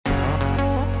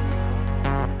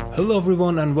Hello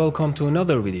everyone and welcome to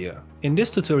another video. In this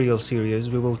tutorial series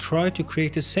we will try to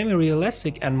create a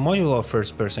semi-realistic and modular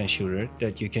first-person shooter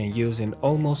that you can use in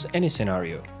almost any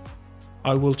scenario.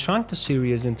 I will chunk the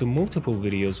series into multiple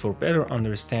videos for better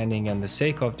understanding and the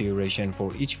sake of duration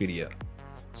for each video.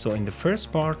 So in the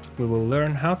first part we will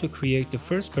learn how to create the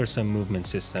first-person movement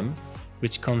system,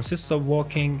 which consists of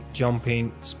walking,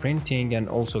 jumping, sprinting and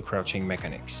also crouching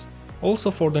mechanics.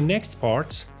 Also for the next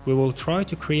parts, we will try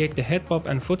to create the headbob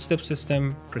and footstep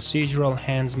system, procedural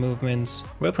hands movements,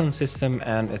 weapon system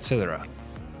and etc.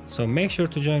 So make sure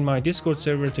to join my Discord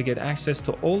server to get access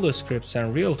to all the scripts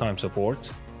and real-time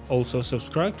support. Also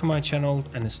subscribe to my channel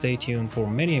and stay tuned for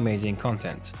many amazing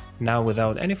content. Now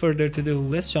without any further ado,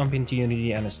 let's jump into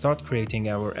Unity and start creating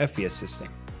our FPS system.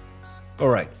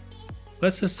 Alright,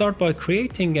 let's start by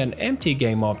creating an empty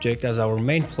game object as our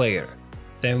main player.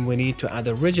 Then we need to add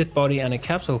a rigid body and a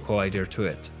capsule collider to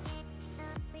it.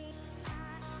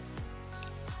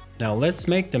 Now let's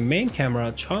make the main camera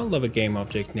a child of a game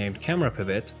object named camera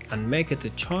pivot and make it a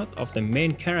child of the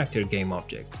main character game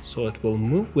object, so it will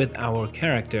move with our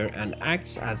character and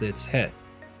acts as its head.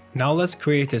 Now let's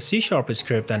create a C#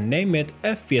 script and name it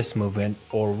FPS movement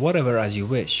or whatever as you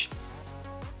wish.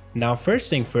 Now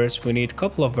first thing first, we need a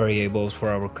couple of variables for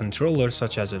our controller,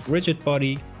 such as a rigid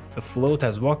body, a float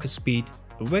as walk speed,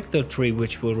 a vector tree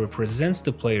which will represent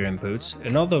the player inputs,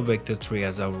 another vector tree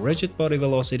as our rigid body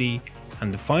velocity,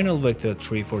 and the final vector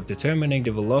tree for determining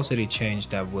the velocity change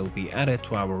that will be added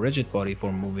to our rigid body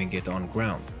for moving it on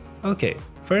ground. Okay,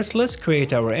 first let's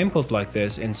create our input like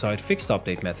this inside fixed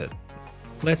update method.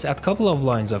 Let's add a couple of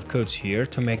lines of codes here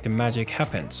to make the magic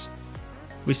happens.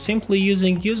 We're simply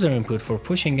using user input for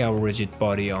pushing our rigid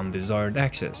body on desired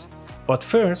axis. But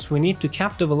first we need to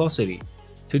cap the velocity.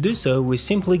 To do so, we're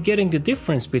simply getting the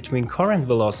difference between current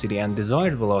velocity and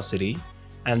desired velocity,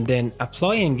 and then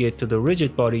applying it to the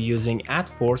rigid body using add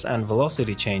force and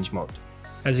velocity change mode.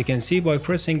 As you can see, by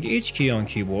pressing each key on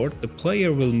keyboard, the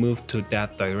player will move to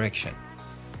that direction.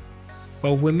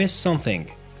 But we missed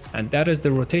something, and that is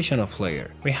the rotation of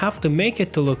player. We have to make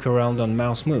it to look around on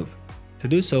mouse move. To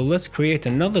do so, let's create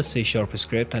another C#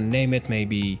 script and name it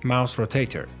maybe mouse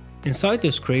rotator. Inside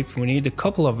the script, we need a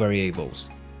couple of variables.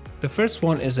 The first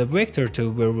one is a vector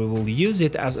 2 where we will use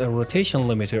it as a rotation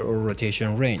limiter or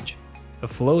rotation range, a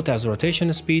float as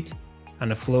rotation speed,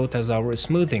 and a float as our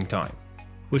smoothing time,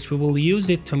 which we will use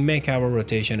it to make our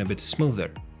rotation a bit smoother.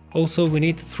 Also we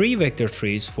need 3 vector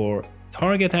trees for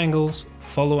target angles,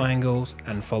 follow angles,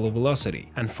 and follow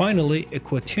velocity, and finally a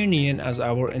quaternion as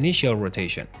our initial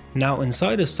rotation. Now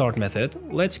inside the start method,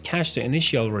 let's catch the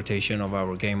initial rotation of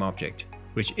our game object,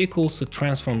 which equals to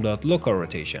transform.local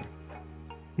rotation.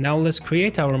 Now let's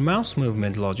create our mouse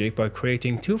movement logic by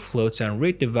creating 2 floats and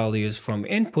read the values from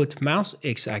input mouse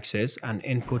x-axis and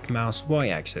input mouse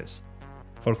y-axis.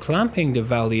 For clamping the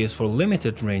values for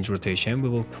limited range rotation, we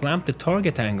will clamp the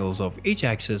target angles of each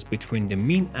axis between the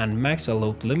mean and max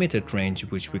allowed limited range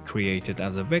which we created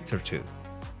as a vector 2.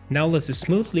 Now let's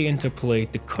smoothly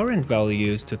interpolate the current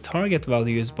values to target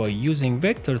values by using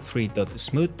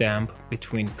vector3.smoothDamp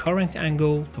between current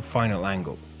angle to final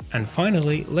angle. And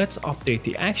finally, let's update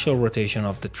the actual rotation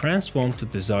of the transform to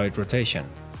desired rotation.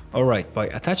 Alright, by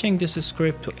attaching this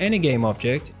script to any game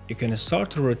object, you can start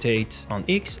to rotate on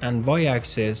X and Y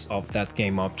axis of that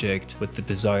game object with the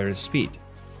desired speed.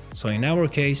 So in our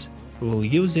case, we will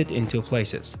use it in 2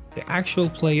 places, the actual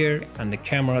player and the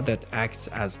camera that acts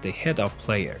as the head of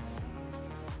player.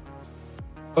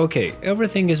 Okay,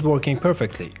 everything is working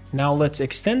perfectly. Now let's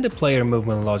extend the player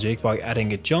movement logic by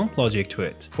adding a jump logic to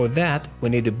it. For that, we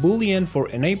need a boolean for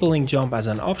enabling jump as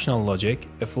an optional logic,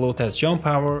 a float as jump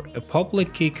power, a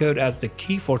public key code as the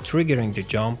key for triggering the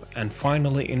jump, and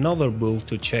finally another bool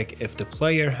to check if the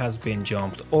player has been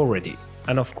jumped already.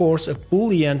 And of course a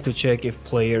boolean to check if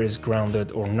player is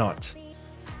grounded or not.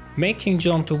 Making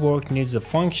jump to work needs a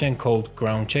function called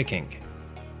ground checking,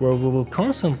 where we will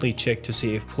constantly check to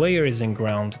see if player is in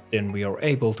ground, then we are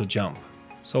able to jump.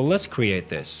 So let's create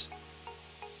this.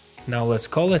 Now let's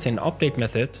call it an update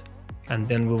method, and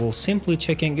then we will simply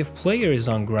checking if player is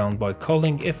on ground by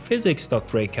calling if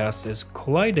physics.raycast is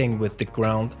colliding with the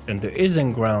ground, then the is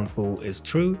in ground bool is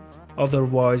true,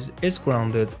 otherwise is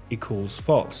grounded equals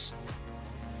false.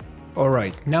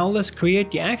 Alright, now let's create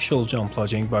the actual jump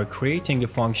logic by creating a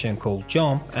function called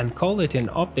jump and call it an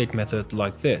update method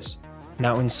like this.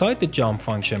 Now inside the jump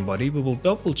function body, we will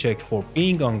double check for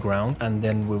being on ground, and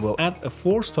then we will add a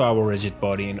force to our rigid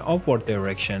body in upward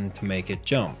direction to make it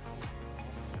jump.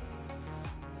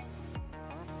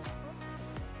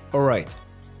 Alright,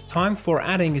 time for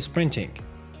adding sprinting.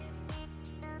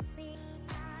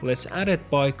 let's add it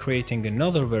by creating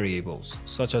another variables,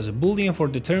 such as a boolean for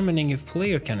determining if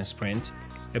player can sprint,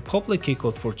 a public key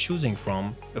code for choosing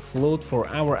from, a float for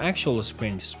our actual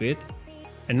sprint speed,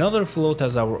 another float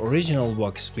as our original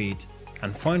walk speed,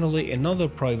 and finally another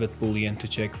private boolean to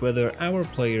check whether our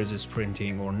player is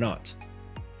sprinting or not.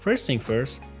 First thing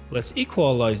first, let's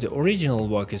equalize the original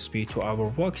walk speed to our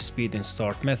walk speed in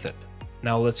start method.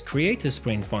 Now let's create a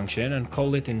sprint function and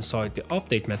call it inside the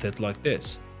update method like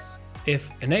this. If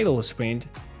enable sprint,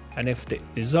 and if the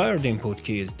desired input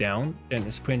key is down, then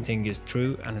sprinting is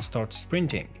true and start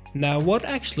sprinting. Now what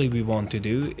actually we want to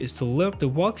do is to loop the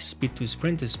walk speed to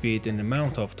sprint speed in the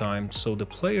amount of time, so the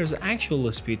player's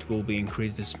actual speed will be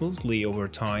increased smoothly over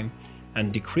time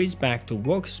and decrease back to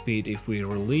walk speed if we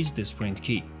release the sprint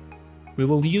key. We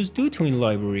will use doTween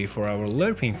library for our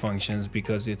lerping functions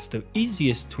because it's the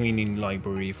easiest tweening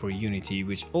library for Unity,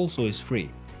 which also is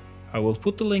free. I will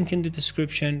put the link in the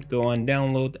description, go and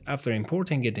download after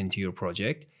importing it into your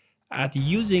project, add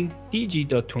using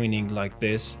dg.tweening like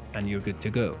this, and you're good to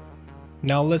go.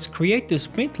 Now let's create the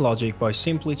sprint logic by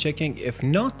simply checking if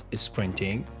not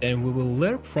sprinting, then we will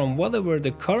lerp from whatever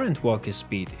the current walk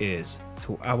speed is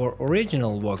to our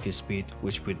original walk speed,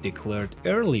 which we declared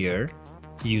earlier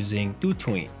using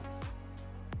doTween.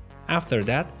 After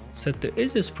that, set the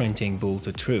isSprinting bool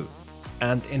to true.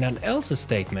 And in an else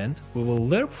statement, we will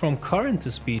lerp from current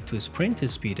speed to sprint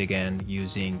speed again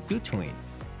using doTween.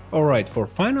 Alright, for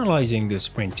finalizing the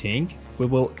sprinting, we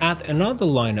will add another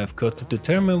line of code to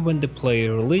determine when the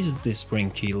player releases the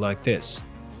sprint key like this.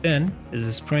 Then,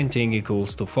 is sprinting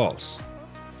equals to false.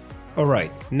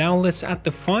 Alright, now let's add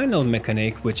the final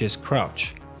mechanic, which is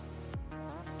crouch.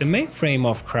 The main frame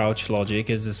of crouch logic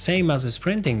is the same as the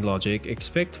sprinting logic,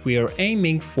 except we are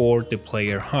aiming for the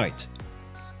player height.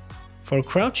 For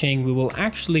crouching, we will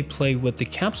actually play with the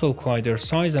capsule collider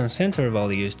size and center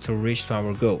values to reach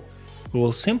our goal. We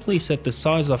will simply set the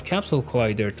size of capsule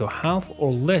collider to half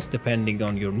or less depending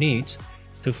on your needs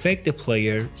to fake the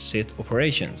player sit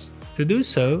operations. To do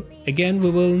so, again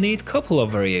we will need couple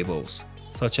of variables,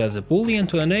 such as a boolean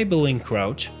to enabling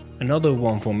crouch, another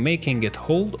one for making it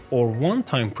hold or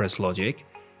one-time press logic,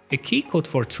 a key code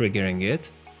for triggering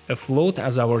it, a float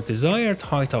as our desired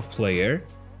height of player,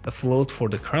 a float for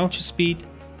the crouch speed,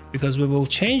 because we will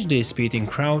change the speed in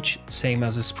crouch same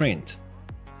as a sprint.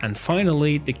 And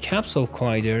finally, the capsule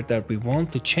collider that we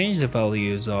want to change the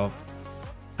values of,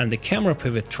 and the camera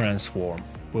pivot transform.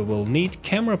 We will need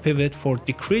camera pivot for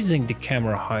decreasing the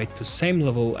camera height to same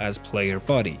level as player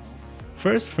body.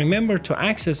 First, remember to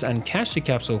access and cache the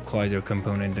capsule collider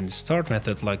component in the start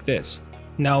method like this.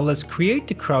 Now let's create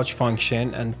the crouch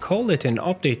function and call it an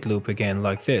update loop again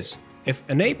like this. If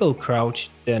enable crouch,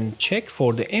 then check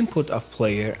for the input of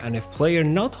player, and if player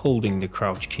not holding the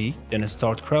crouch key, then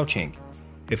start crouching.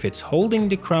 If it's holding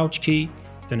the crouch key,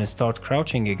 then start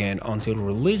crouching again until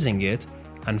releasing it,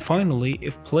 and finally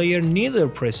if player neither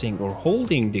pressing or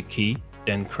holding the key,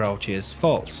 then crouch is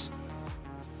false.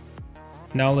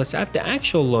 Now let's add the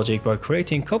actual logic by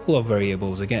creating a couple of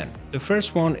variables again. The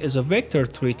first one is a vector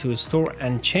tree to store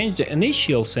and change the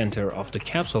initial center of the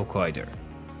capsule collider.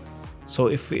 So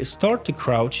if we start to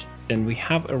crouch, then we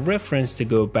have a reference to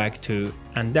go back to,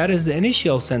 and that is the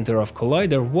initial center of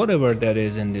collider, whatever that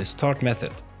is in the start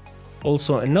method.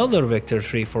 Also another vector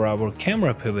tree for our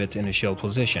camera pivot initial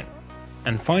position.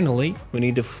 And finally, we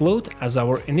need a float as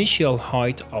our initial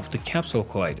height of the capsule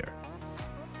collider.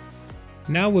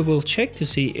 Now we will check to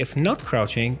see if not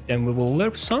crouching, then we will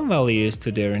lerp some values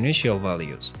to their initial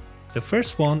values. The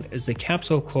first one is the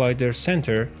capsule collider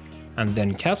center, and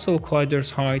then capsule collider's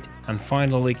height, and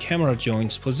finally camera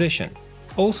joint's position.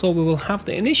 Also, we will have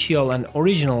the initial and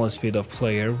original speed of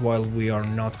player while we are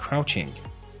not crouching.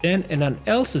 Then in an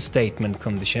else statement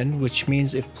condition, which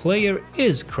means if player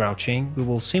is crouching, we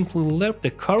will simply lerp the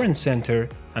current center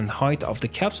and height of the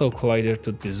capsule collider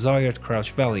to desired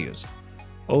crouch values.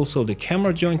 Also the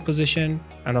camera joint position,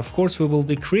 and of course we will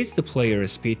decrease the player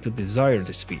speed to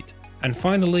desired speed. And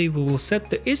finally, we will set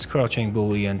the isCrouching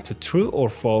boolean to true or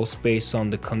false based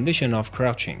on the condition of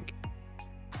crouching.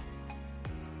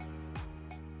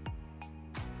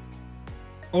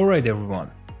 Alright everyone,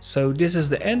 so this is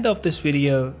the end of this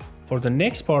video. For the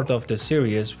next part of the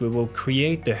series, we will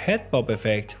create the headbob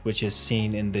effect which is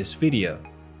seen in this video.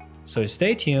 So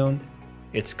stay tuned,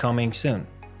 it's coming soon.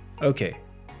 Okay.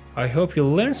 I hope you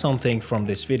learned something from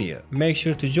this video. Make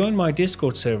sure to join my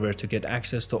Discord server to get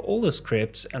access to all the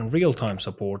scripts and real-time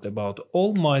support about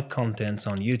all my contents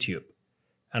on YouTube.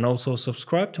 And also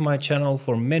subscribe to my channel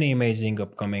for many amazing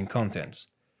upcoming contents.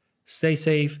 Stay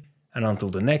safe, and until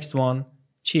the next one,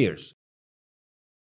 cheers!